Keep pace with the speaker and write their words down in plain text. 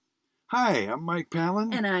Hi, I'm Mike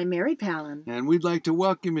Palin. And I'm Mary Palin. And we'd like to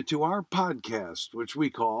welcome you to our podcast, which we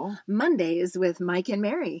call Mondays with Mike and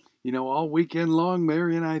Mary. You know, all weekend long,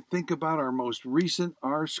 Mary and I think about our most recent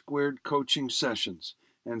R-Squared coaching sessions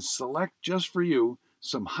and select just for you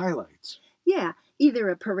some highlights. Yeah, either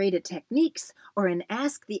a parade of techniques or an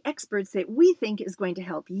ask the experts that we think is going to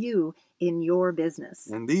help you in your business.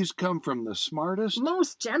 And these come from the smartest,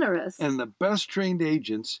 most generous, and the best trained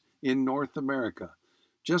agents in North America.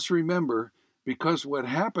 Just remember, because what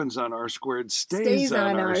happens on R-Squared stays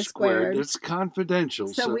on R-Squared. It's confidential.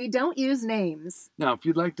 So we don't use names. Now, if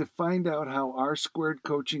you'd like to find out how R-Squared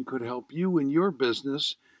coaching could help you in your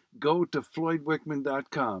business, go to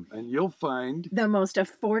floydwickman.com and you'll find the most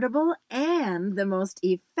affordable and the most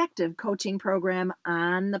effective coaching program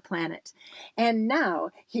on the planet. And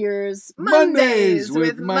now, here's Mondays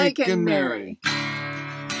with Mike and Mary.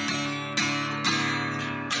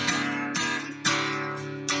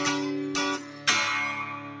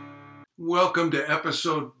 Welcome to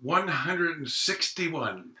episode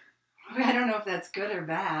 161. I don't know if that's good or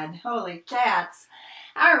bad. Holy cats.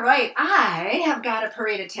 All right, I have got a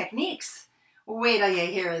parade of techniques. Wait till you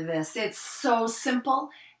hear this. It's so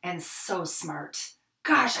simple and so smart.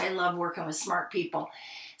 Gosh, I love working with smart people.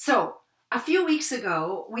 So, a few weeks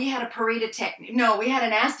ago, we had a parade of we had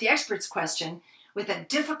an Ask the Experts question with a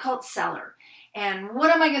difficult seller. And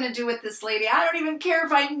what am I going to do with this lady? I don't even care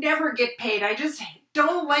if I never get paid. I just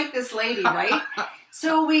don't like this lady, right?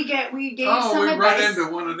 So we gave some advice. We run into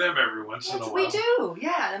one of them every once in a while. We do,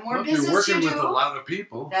 yeah. The more business you're working with a lot of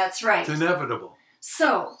people. That's right. It's inevitable.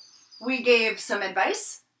 So we gave some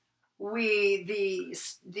advice. The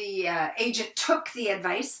agent took the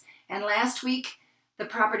advice, and last week the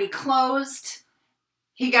property closed.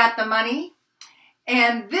 He got the money,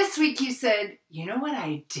 and this week he said, "You know what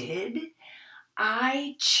I did?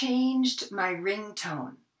 I changed my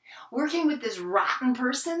ringtone. Working with this rotten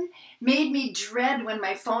person made me dread when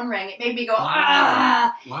my phone rang. It made me go,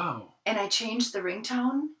 ah!" Wow. And I changed the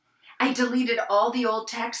ringtone. I deleted all the old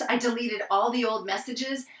texts. I deleted all the old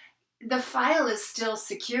messages. The file is still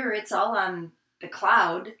secure. It's all on the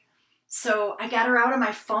cloud. So I got her out of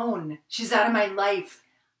my phone. She's out of my life.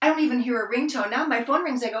 I don't even hear a ringtone. Now my phone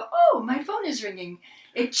rings. I go, oh, my phone is ringing.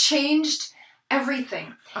 It changed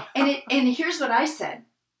everything. And here's what I said.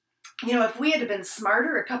 You know, if we had been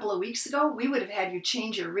smarter a couple of weeks ago, we would have had you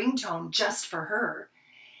change your ringtone just for her.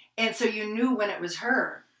 And so you knew when it was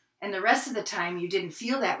her. And the rest of the time, you didn't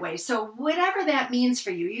feel that way. So whatever that means for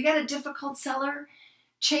you, you got a difficult seller,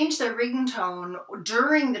 change the ringtone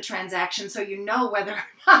during the transaction so you know whether or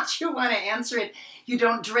not you want to answer it. You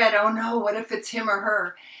don't dread, oh no, what if it's him or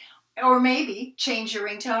her? Or maybe change your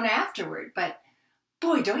ringtone afterward. But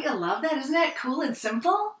boy, don't you love that? Isn't that cool and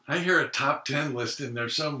simple? I hear a top 10 list in there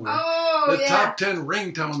somewhere. Oh, the top 10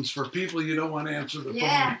 ringtones for people you don't want to answer the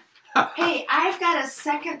phone. Hey, I've got a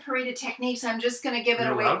second parade of techniques. I'm just going to give it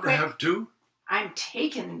away quick. You're allowed to have two? I'm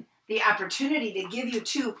taking the opportunity to give you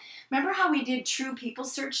two. Remember how we did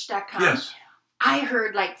TruePeopleSearch.com? Yes. I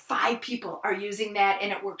heard like 5 people are using that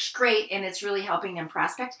and it works great and it's really helping them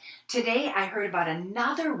prospect. Today I heard about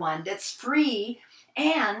another one that's free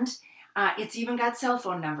and it's even got cell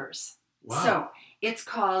phone numbers. Wow. So it's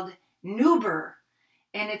called Nuber.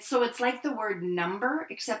 And it's like the word number,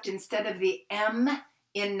 except instead of the M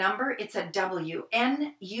in number, it's a W.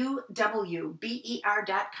 NUWBER.com.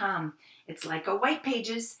 It's like a white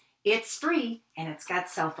pages. It's free and it's got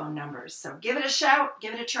cell phone numbers. So give it a shout.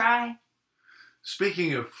 Give it a try.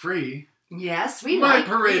 Speaking of free, yes, My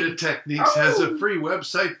Parade of Techniques has a free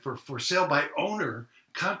website for sale by owner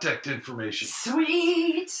contact information.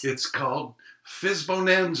 Sweet. It's called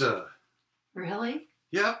Fizbonanza. Really?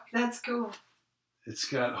 Yep. That's cool. It's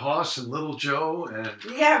got Hoss and Little Joe and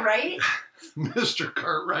yeah, right? Mr.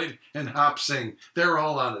 Cartwright and Hop Sing. They're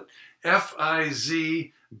all on it.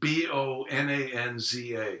 Fizbonanza.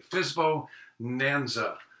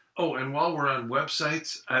 Fizbonanza. Oh, and while we're on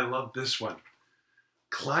websites, I love this one.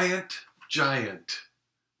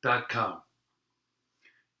 ClientGiant.com.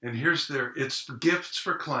 And it's for gifts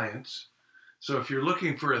for clients. So if you're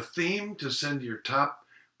looking for a theme to send your top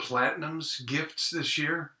platinums gifts this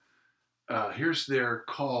year, here's their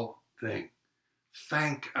call thing.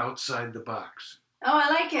 Thank outside the box. Oh, I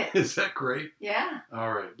like it. Is that great? Yeah.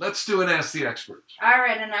 All right. Let's do an Ask the Experts. All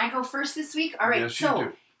right. And I go first this week? All right. Yes, so, you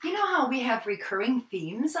do. You know how we have recurring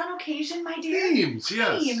themes on occasion, my dear? Themes,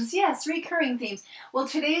 yes. Themes, yes. Recurring themes. Well,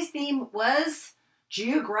 today's theme was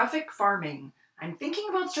geographic farming. I'm thinking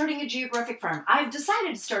about starting a geographic farm. I've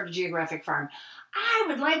decided to start a geographic farm. I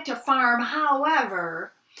would like to farm,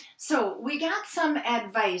 however, So we got some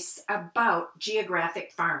advice about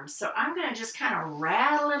geographic farms. So I'm going to just kind of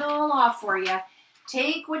rattle it all law for you.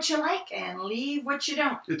 Take what you like and leave what you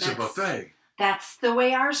don't. It's a buffet. That's the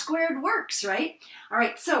way R squared works, right? All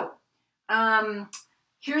right, so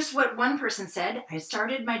here's what one person said. I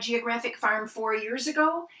started my geographic farm 4 years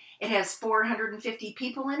ago. It has 450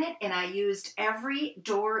 people in it, and I used Every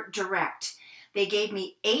Door Direct. They gave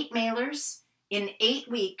me 8 mailers in 8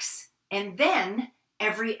 weeks, and then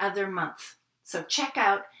every other month. So check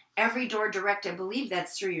out Every Door Direct. I believe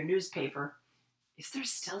that's through your newspaper. Is there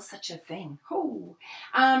still such a thing? Oh.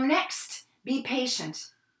 Next, be patient.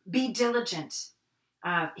 Be diligent.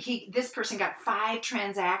 This person got 5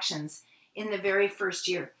 transactions in the very first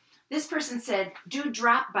year. This person said, do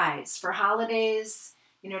drop-bys for holidays,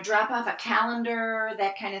 drop off a calendar,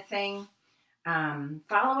 that kind of thing.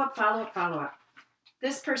 Follow up.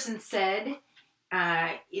 This person said,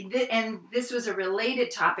 and this was a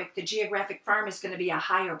related topic, the geographic farm is going to be a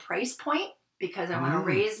higher price point because I want to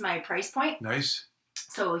raise my price point. Nice.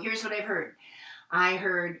 So here's what I've heard. I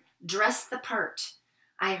heard dress the part.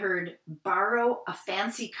 I heard borrow a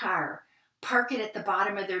fancy car, park it at the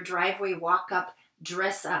bottom of their driveway, walk up,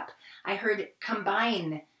 dress up. I heard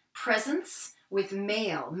combine presents with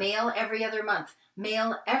mail every other month,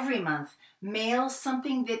 mail every month, mail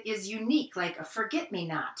something that is unique, like a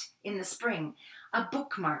forget-me-not in the spring, a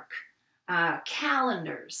bookmark,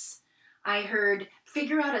 calendars. I heard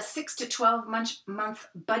figure out a 6 to 12 month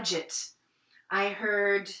budget. I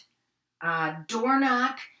heard door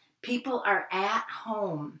knock. People are at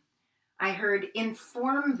home. I heard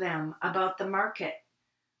inform them about the market.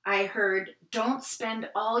 I heard don't spend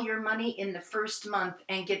all your money in the first month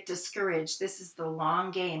and get discouraged. This is the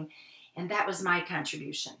long game. And that was my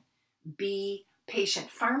contribution. Be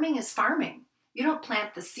patient. Farming is farming. You don't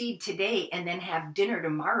plant the seed today and then have dinner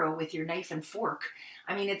tomorrow with your knife and fork.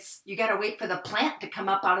 I mean, you got to wait for the plant to come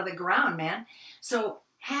up out of the ground, man. So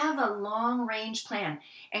have a long range plan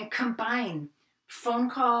and combine phone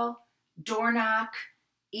call, door knock,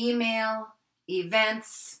 email,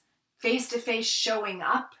 events, face-to-face showing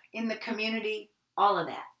up in the community, all of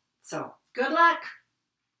that. So good luck.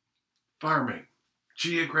 Farming,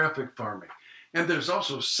 geographic farming. And there's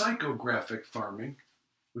also psychographic farming,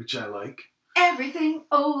 which I like. Everything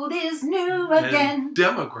old is new again. And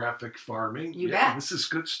demographic farming. You bet. This is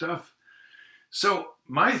good stuff. So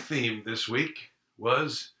my theme this week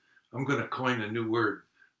was, I'm going to coin a new word,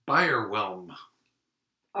 buyerwhelm.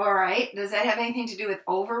 All right. Does that have anything to do with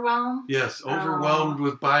overwhelm? Yes, overwhelmed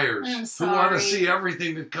with buyers who want to see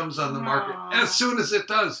everything that comes on the market as soon as it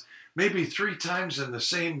does. Maybe 3 times in the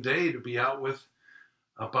same day to be out with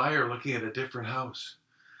a buyer looking at a different house.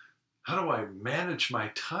 How do I manage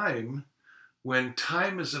my time when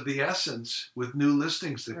time is of the essence with new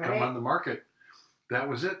listings that come on the market? That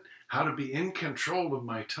was it. How to be in control of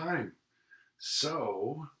my time.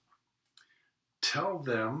 So, tell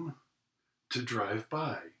them to drive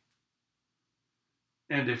by.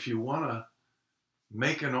 And if you want to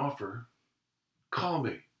make an offer, call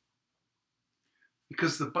me.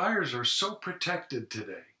 Because the buyers are so protected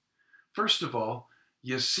today. First of all,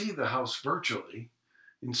 you see the house virtually,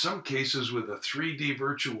 in some cases with a 3D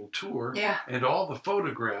virtual tour and all the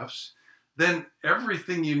photographs. Then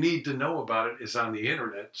everything you need to know about it is on the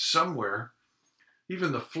internet somewhere.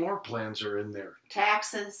 Even the floor plans are in there.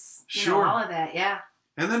 Taxes, sure. All of that, yeah.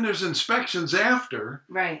 And then there's inspections after.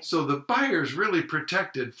 Right. So the buyer's really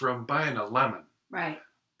protected from buying a lemon. Right.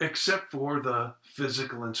 Except for the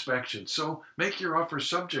physical inspection. So make your offer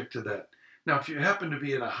subject to that. Now, if you happen to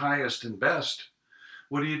be in a highest and best,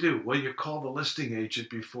 what do? Well, you call the listing agent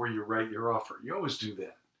before you write your offer. You always do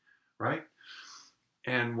that, right?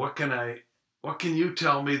 And what can you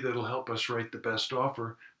tell me that'll help us write the best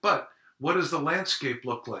offer? But what does the landscape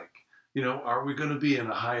look like? Are we going to be in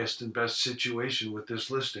a highest and best situation with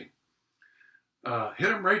this listing? Hit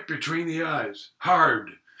them right between the eyes.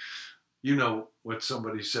 Hard. You know what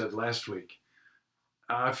somebody said last week.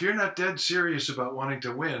 If you're not dead serious about wanting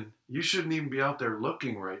to win, you shouldn't even be out there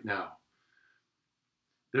looking right now.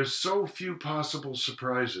 There's so few possible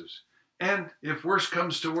surprises. And if worse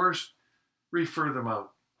comes to worse, refer them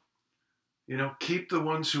out. Keep the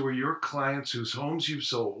ones who are your clients whose homes you've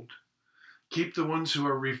sold. Keep the ones who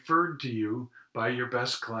are referred to you by your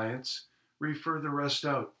best clients. Refer the rest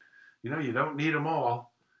out. You don't need them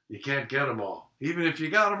all. You can't get them all. Even if you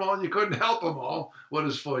got them all, you couldn't help them all. What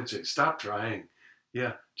does Floyd say? Stop trying.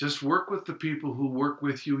 Yeah, just work with the people who work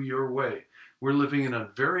with you your way. We're living in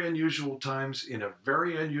very unusual times, in a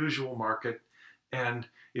very unusual market. And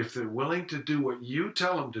if they're willing to do what you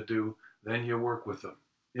tell them to do, then you work with them.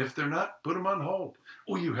 If they're not, put them on hold.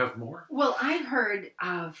 Oh, you have more? Well, I've heard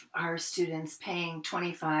of our students paying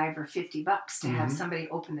 $25 or $50 to have somebody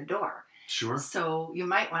open the door. Sure. So you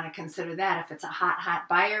might want to consider that. If it's a hot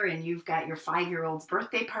buyer and you've got your 5-year-old's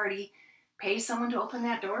birthday party, pay someone to open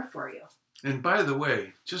that door for you. And by the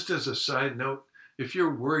way, just as a side note, if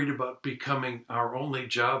you're worried about becoming our only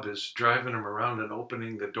job is driving them around and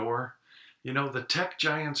opening the door, the tech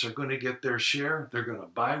giants are going to get their share. They're going to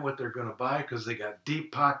buy what they're going to buy because they got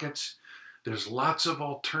deep pockets. There's lots of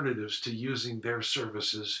alternatives to using their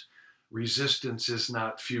services. Resistance is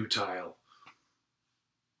not futile.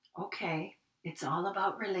 Okay. It's all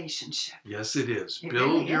about relationship. Yes, it is. It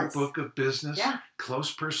Build really your is. book of business, Yeah.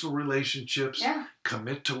 close personal relationships, Yeah.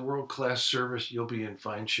 commit to world-class service. You'll be in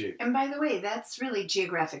fine shape. And by the way, that's really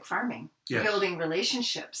geographic farming. Yes. Building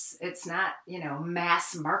relationships. It's not,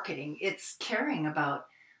 mass marketing. It's caring about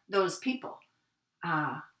those people.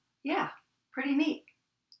 Yeah, pretty neat.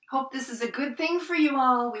 Hope this is a good thing for you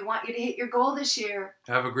all. We want you to hit your goal this year.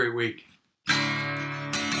 Have a great week.